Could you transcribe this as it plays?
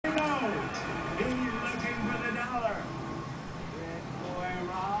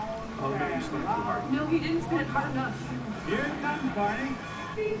too hard. No, he didn't spin it hard enough. Here it comes, Barney.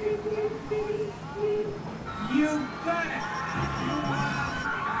 You got it. You won.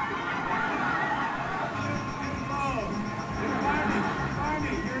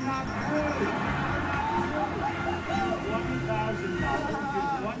 Barney, you're not through. $1,000. You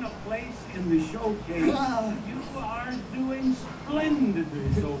won a place in the showcase. You are doing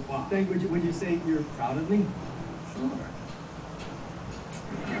splendidly so far. Would you say you're proud of me? Sure.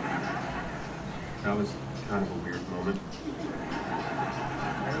 That was kind of a weird moment.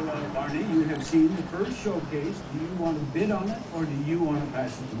 Very well, Barney, you have seen the first showcase. Do you want to bid on it, or do you want to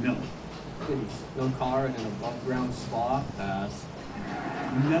pass it to Millie? Please, no car in an above-ground spa. Pass.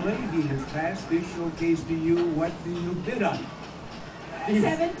 Millie, he has passed this showcase to you. What do you bid on?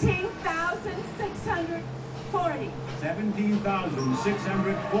 $17,640.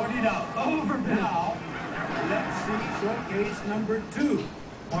 $17,640. Overbid. Now, let's see showcase number 2.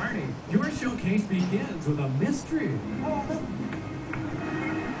 Barney, your showcase begins with a mystery. Oh,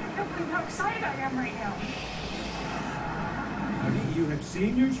 look how excited I am right now. Barney, you have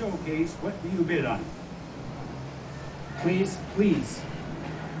seen your showcase. What do you bid on? Please, please,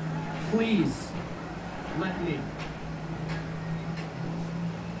 please, let me.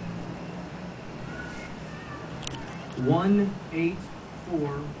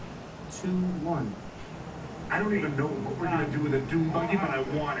 $18421. I don't even know what we're going to do with a dune buggy, but I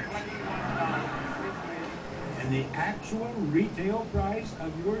want it. And the actual retail price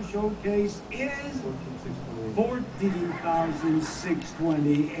of your showcase is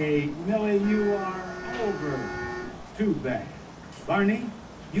 $14,628. Millie, you are over. Too bad. Barney,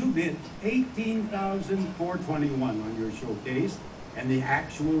 you bid $18,421 on your showcase, and the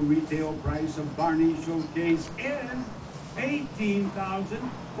actual retail price of Barney's showcase is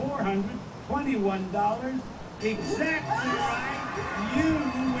 $18,421. Exactly right. You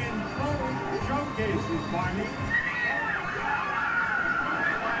win both showcases, Barney.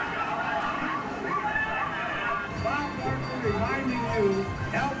 Bob Barker reminding you,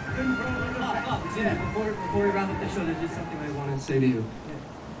 help control the Gina, before we round up the show, there's just something I want to say to you.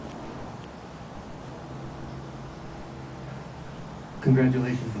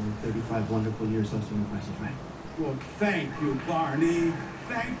 Congratulations on 35 wonderful years hosting the Price is Right. Well, thank you, Barney.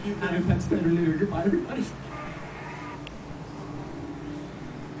 Thank you. I'm Pet Spender Leader. Goodbye, everybody.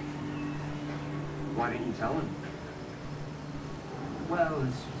 Why didn't you tell him? Well,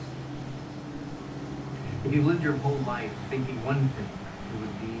 it's just... If you've lived your whole life thinking one thing, it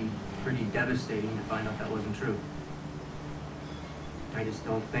would be pretty devastating to find out that wasn't true. I just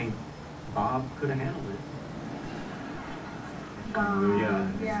don't think Bob could have handled it. Yeah.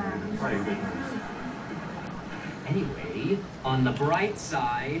 Probably good news. Anyway, on the bright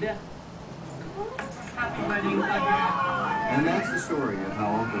side... Happy wedding again. And that's the story of how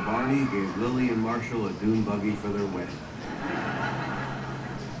Uncle Barney gave Lily and Marshall a dune buggy for their wedding.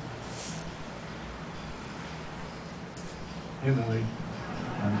 Hey Lily,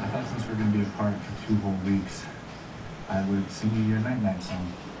 I thought since we're going to be apart for 2 whole weeks, I would sing you your night-night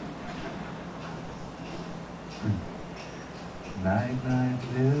song. Night-night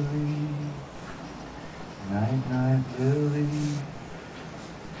Lily, night-night Lily,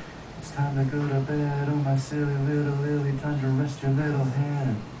 it's time to go to bed, oh my silly little Lily, time to rest your little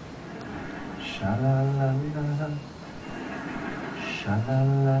head. Sha-la-la-la,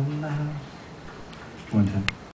 sha-la-la-la. 1 10.